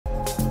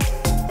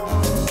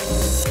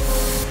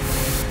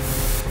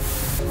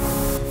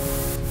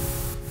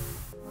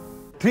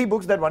3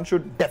 books that one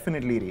should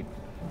definitely read.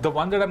 The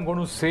one that I'm going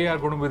to say are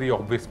going to be the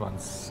obvious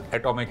ones.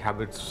 Atomic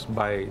Habits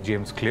by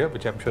James Clear,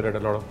 which I'm sure that a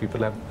lot of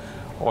people have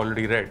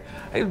already read.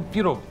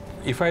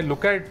 If I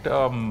look at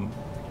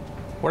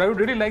what I would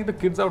really like the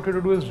kids out here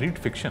to do is read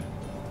fiction.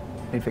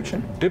 Read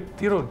fiction?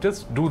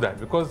 Just do that,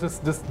 because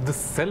this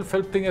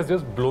self-help thing has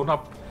just blown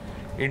up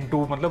into,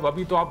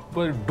 abhi to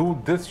aap do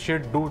this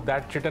shit, do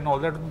that shit and all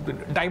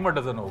that, dime a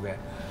dozen ho gaya.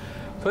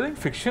 So I think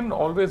fiction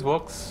always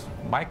works.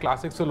 My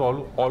classics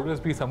will always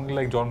be something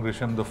like John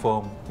Grisham, The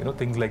Firm,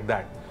 things like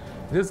that.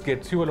 It just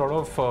gets you a lot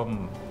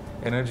of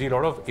energy, a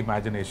lot of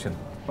imagination.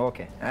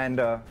 Okay. And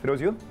Feroze,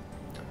 you?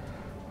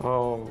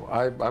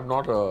 I'm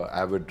not an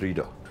avid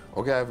reader.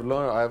 Okay,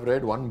 I've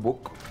read one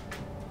book,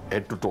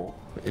 head to toe,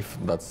 if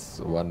that's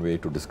one way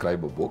to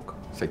describe a book,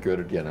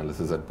 Security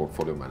Analysis and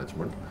Portfolio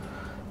Management.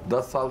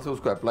 10 साल से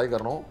उसको apply कर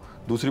रहा हूँ,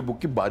 दूसरी book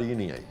की बारी ही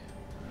नहीं आई.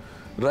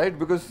 Right?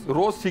 Because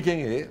रोज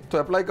सीखेंगे तो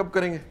अप्लाई कब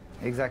करेंगे?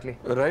 Exactly.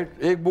 Right?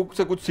 एक बुक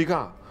से कुछ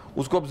सीखा,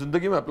 उसको अब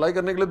जिंदगी में अप्लाई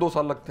करने के लिए 2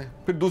 साल लगते हैं.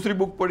 फिर दूसरी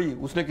बुक पढ़ी,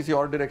 उसने किसी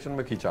और डायरेक्शन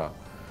में खींचा.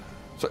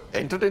 So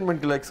entertainment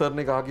के लिए सर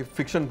ने कहा कि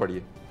fiction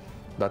पढ़िए.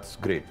 That's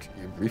great.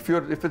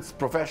 If it's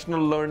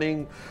professional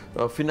learning,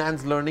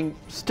 finance learning,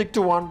 stick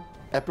to one,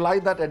 apply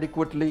that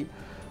adequately,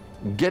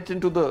 get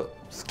into the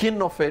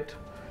skin of it,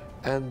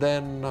 and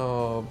then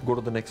go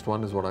to the next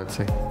one is what I'd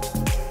say.